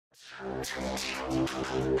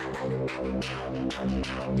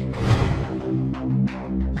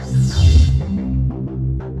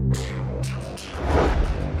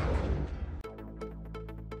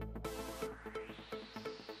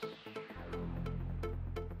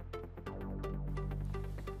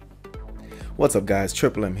What's up guys,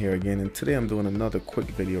 Triple M here again, and today I'm doing another quick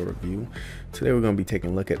video review. Today we're going to be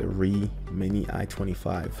taking a look at the REE Mini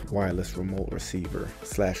i25 wireless remote receiver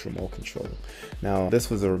 / remote control. Now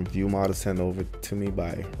this was a review model sent over to me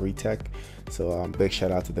by Retech, so big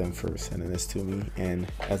shout out to them for sending this to me. And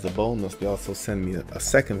as a bonus, they also sent me a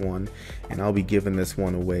second one, and I'll be giving this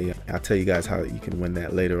one away. I'll tell you guys how you can win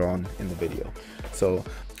that later on in the video. So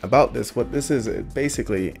about this, what this is,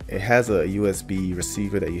 basically it has a USB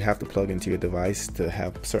receiver that you have to plug into your device to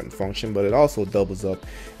have certain function, but it also doubles up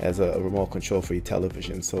as a remote control for your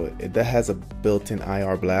television. So that has a built-in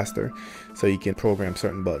IR blaster, so you can program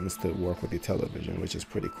certain buttons to work with your television, which is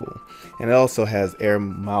pretty cool. And it also has air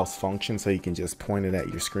mouse function, so you can just point it at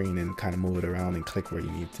your screen and kind of move it around and click where you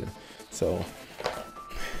need to. So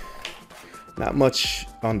not much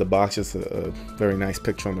on the box, just a very nice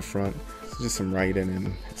picture on the front. Just some writing,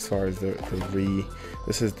 and as far as the REE,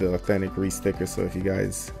 this is the authentic REE sticker, so if you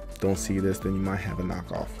guys don't see this, then you might have a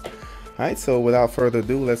knockoff. Alright, so without further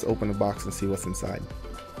ado, let's open the box and see what's inside.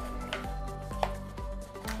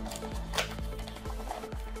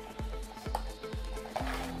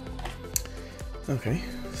 Okay,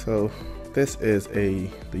 so this is the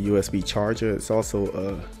USB charger. It's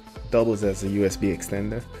also doubles as a USB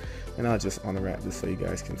extender, and I'll just unwrap this so you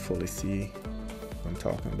guys can fully see what I'm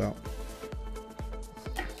talking about.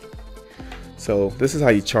 So this is how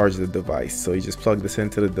you charge the device. So you just plug this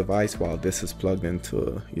into the device while this is plugged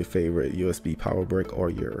into your favorite USB power brick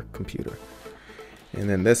or your computer. And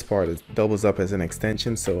then this part doubles up as an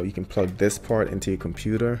extension, so you can plug this part into your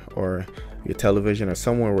computer or your television or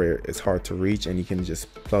somewhere where it's hard to reach, and you can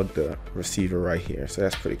just plug the receiver right here. So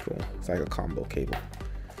that's pretty cool. It's like a combo cable.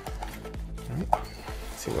 All right.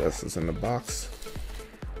 Let's see what else is in the box.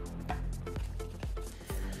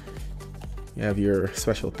 You have your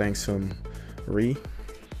special thanks from REE,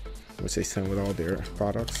 which they send with all their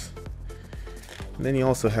products. And then you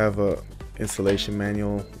also have a installation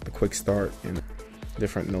manual, the quick start, and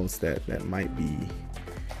different notes that might be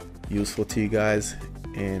useful to you guys.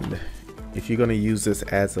 And if you're going to use this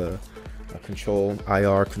as a control,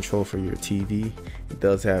 IR control for your TV, it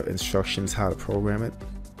does have instructions how to program it,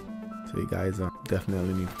 so you guys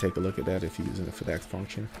definitely need to take a look at that if you're using it for that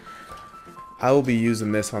function. I will be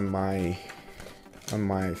using this on my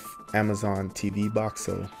Amazon TV box,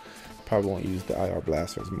 so probably won't use the IR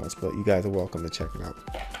blaster as much, but you guys are welcome to check it out.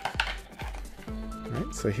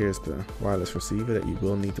 Alright, so here's the wireless receiver that you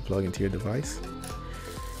will need to plug into your device.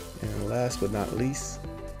 And last but not least,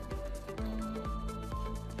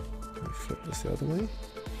 let me flip this the other way.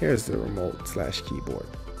 Here's the remote / keyboard.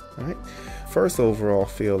 Alright, first overall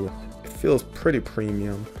feel, it feels pretty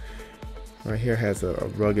premium. Right here has a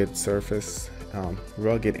rugged surface,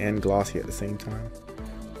 rugged and glossy at the same time,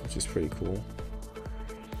 which is pretty cool.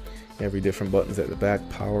 You have your different buttons at the back: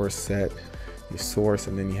 power, set, your source,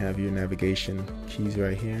 and then you have your navigation keys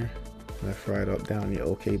right here, left, right, up, down, your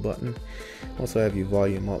OK button. Also have your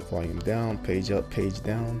volume up, volume down, page up, page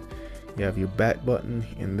down. You have your back button,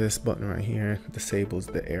 and this button right here disables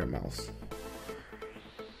the air mouse.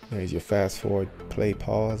 There's your fast forward, play,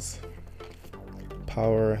 pause,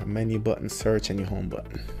 power, menu button, search, and your home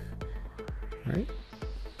button. Right.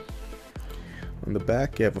 On the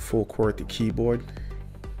back, you have a full QWERTY keyboard,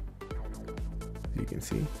 you can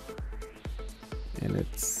see, and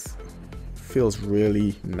it feels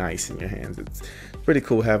really nice in your hands. It's pretty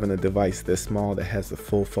cool having a device this small that has the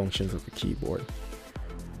full functions of a keyboard.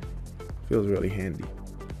 Feels really handy.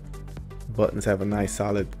 Buttons have a nice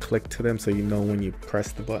solid click to them, so you know when you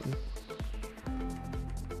press the button.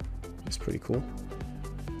 It's pretty cool.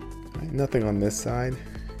 Right, nothing on this side.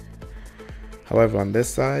 However, on this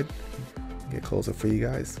side, get closer for you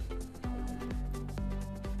guys.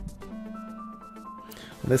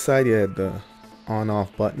 On this side, you have the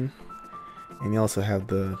on-off button, and you also have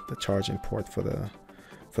the charging port for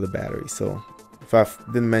the battery. So if I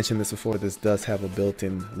didn't mention this before, this does have a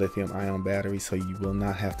built-in lithium-ion battery, so you will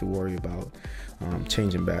not have to worry about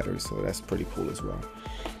changing batteries. So that's pretty cool as well.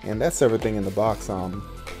 And that's everything in the box.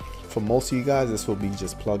 For most of you guys, this will be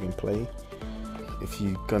just plug and play. If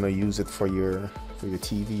you're gonna use it for your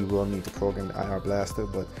TV, you will need to program the IR blaster,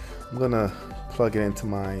 but I'm gonna plug it into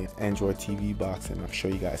my Android TV box and I'll show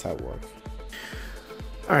you guys how it works.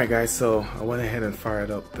 Alright guys, so I went ahead and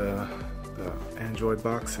fired up the Android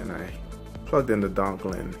box, and I plugged in the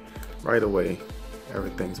dongle, and right away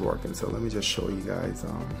everything's working. So let me just show you guys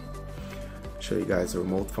the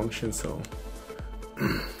remote function. So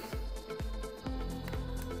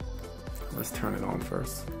let's turn it on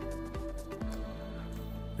first.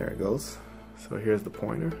 There it goes. So here's the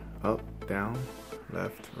pointer, up, down,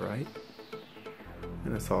 left, right,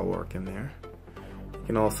 and it's all working there. You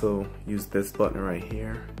can also use this button right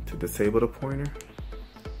here to disable the pointer.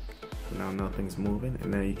 So now nothing's moving,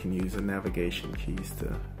 and then you can use the navigation keys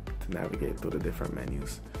to navigate through the different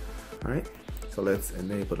menus. Alright, so let's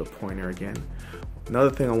enable the pointer again.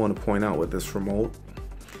 Another thing I want to point out with this remote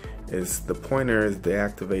is the pointer is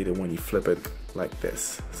deactivated when you flip it like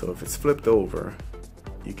this. So if it's flipped over,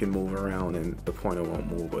 you can move around and the pointer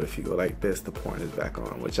won't move, but if you go like this, the pointer is back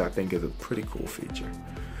on, which I think is a pretty cool feature.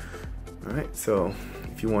 Alright, so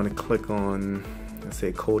if you want to click on, let's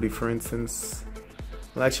say QWERTY for instance,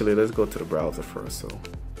 well actually let's go to the browser first. So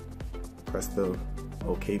press the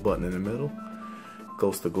OK button in the middle,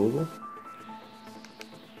 goes to Google,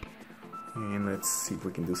 and let's see if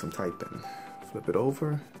we can do some typing. Flip it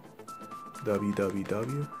over,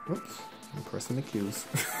 www, oops, I'm pressing the Q's.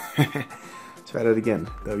 Try that again,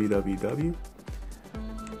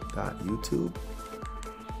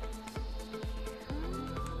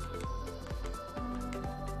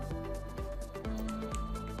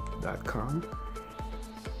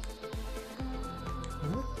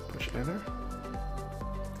 Push enter.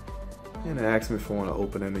 And it asks me if I want to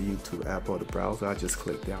open in the YouTube app or the browser. I just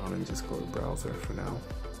click down and just go to browser for now.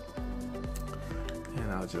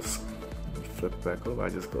 And I'll just flip back over. I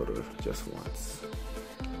just go to just once.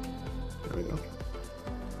 There we go.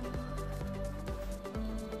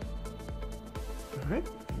 Alright,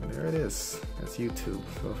 and there it is. That's YouTube.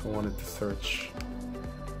 So if I wanted to search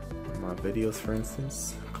my videos, for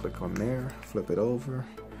instance, click on there, flip it over.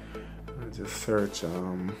 I just search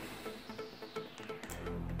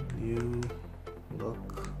new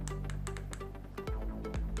look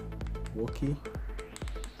Wookie.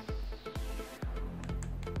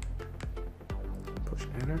 Push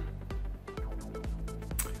enter.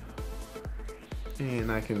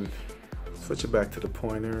 And I can switch it back to the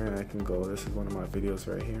pointer and I can go, this is one of my videos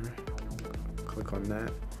right here. Click on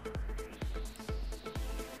that.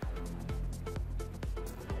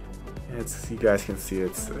 And you guys can see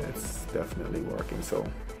it's definitely working. So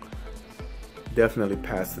definitely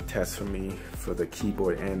passed the test for me for the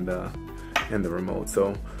keyboard and the remote.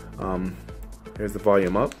 So here's the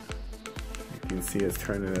volume up. You can see it's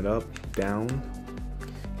turning it up, down.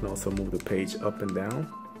 You can also move the page up and down.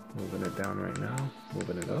 Moving it down right now,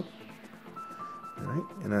 moving it up. Alright,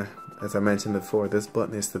 and as I mentioned before, this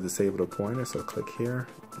button is to disable the pointer, so click here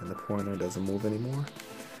and the pointer doesn't move anymore.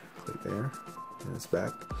 Click there and it's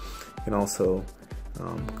back. You can also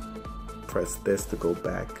press this to go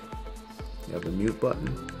back. You have the mute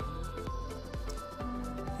button.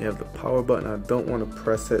 You have the power button. I don't want to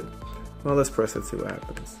press it. Well, let's press it, see what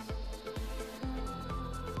happens.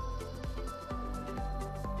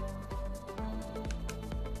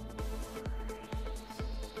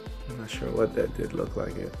 I'm not sure what that did look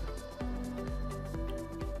like it.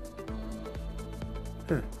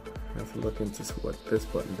 I have to look into what this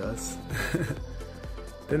button does.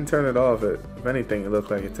 Didn't turn it off. If anything, it looked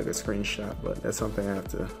like it took a screenshot, but that's something I have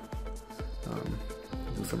to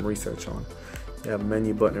do some research on. You have a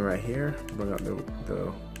menu button right here. Bring up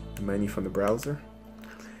the menu from the browser.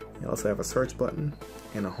 You also have a search button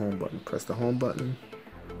and a home button. Press the home button.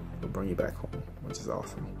 It'll bring you back home, which is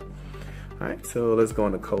awesome. Alright, so let's go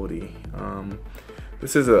into QWERTY.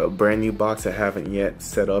 This is a brand new box I haven't yet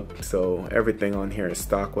set up, so everything on here is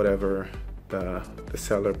stock. Whatever the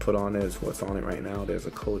seller put on it is what's on it right now. There's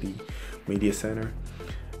a QWERTY Media Center,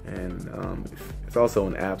 and it's also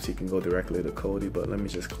an app, so you can go directly to QWERTY, but let me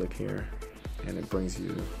just click here and it brings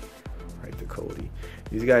you right to QWERTY.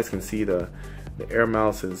 You guys can see the air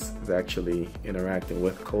mouse is actually interacting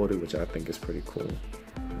with QWERTY, which I think is pretty cool.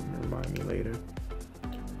 Remind me later.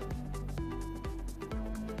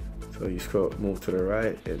 So you move to the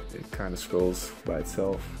right, it kind of scrolls by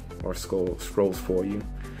itself, or scrolls for you.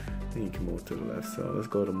 And you can move to the left. So let's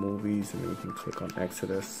go to movies, and then we can click on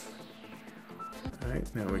Exodus. Alright,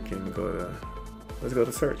 now we can let's go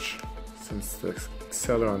to search. Since the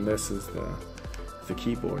seller on this is the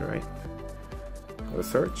keyboard, right? Go to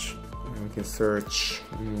search, and we can search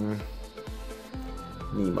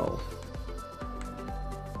Nemo.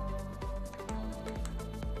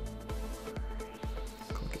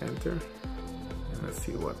 Enter, and let's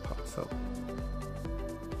see what pops up.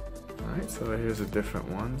 Alright, so here's the different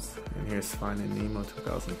ones, and here's Finding Nemo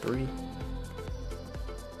 2003.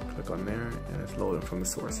 Click on there, and it's loading from the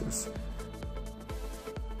sources.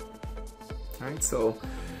 Alright, so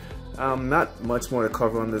Not much more to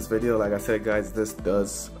cover on this video. Like I said, guys, this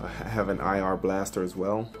does have an IR blaster as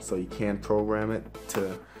well, so you can program it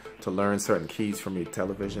to learn certain keys from your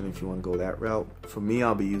television if you want to go that route. For me,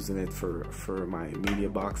 I'll be using it for my media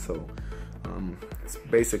box, so it's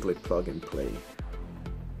basically plug and play.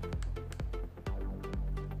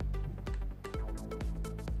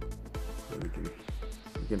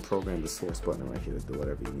 You can program the source button right here to do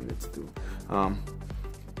whatever you need it to do.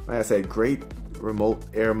 Like I said, great remote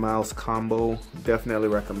air mouse combo, definitely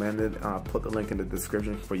recommended. I'll put the link in the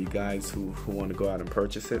description for you guys who want to go out and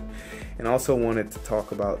purchase it. And also wanted to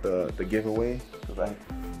talk about the giveaway, because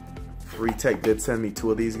Free Tech did send me 2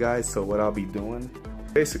 of these guys. So what I'll be doing,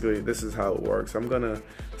 basically this is how it works. I'm gonna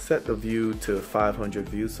set the view to 500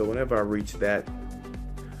 views, so whenever I reach that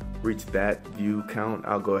view count,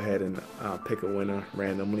 I'll go ahead and pick a winner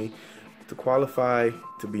randomly. To qualify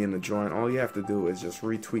to be in the drawing, all you have to do is just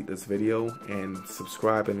retweet this video and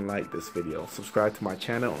subscribe and like this video. Subscribe to my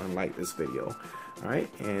channel and like this video. Alright,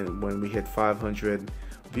 and when we hit 500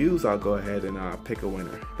 views, I'll go ahead and pick a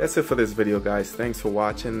winner. That's it for this video, guys. Thanks for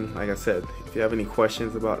watching. Like I said, if you have any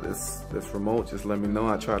questions about this remote, just let me know.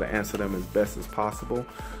 I'll try to answer them as best as possible.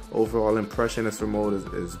 Overall impression, this remote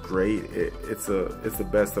is great. It's the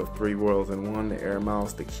best of 3 worlds in one: the air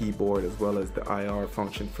mouse, the keyboard, as well as the IR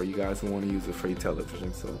function for you guys who want to use it for your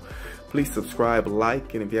television. So please subscribe,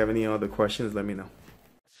 like, and if you have any other questions, let me know.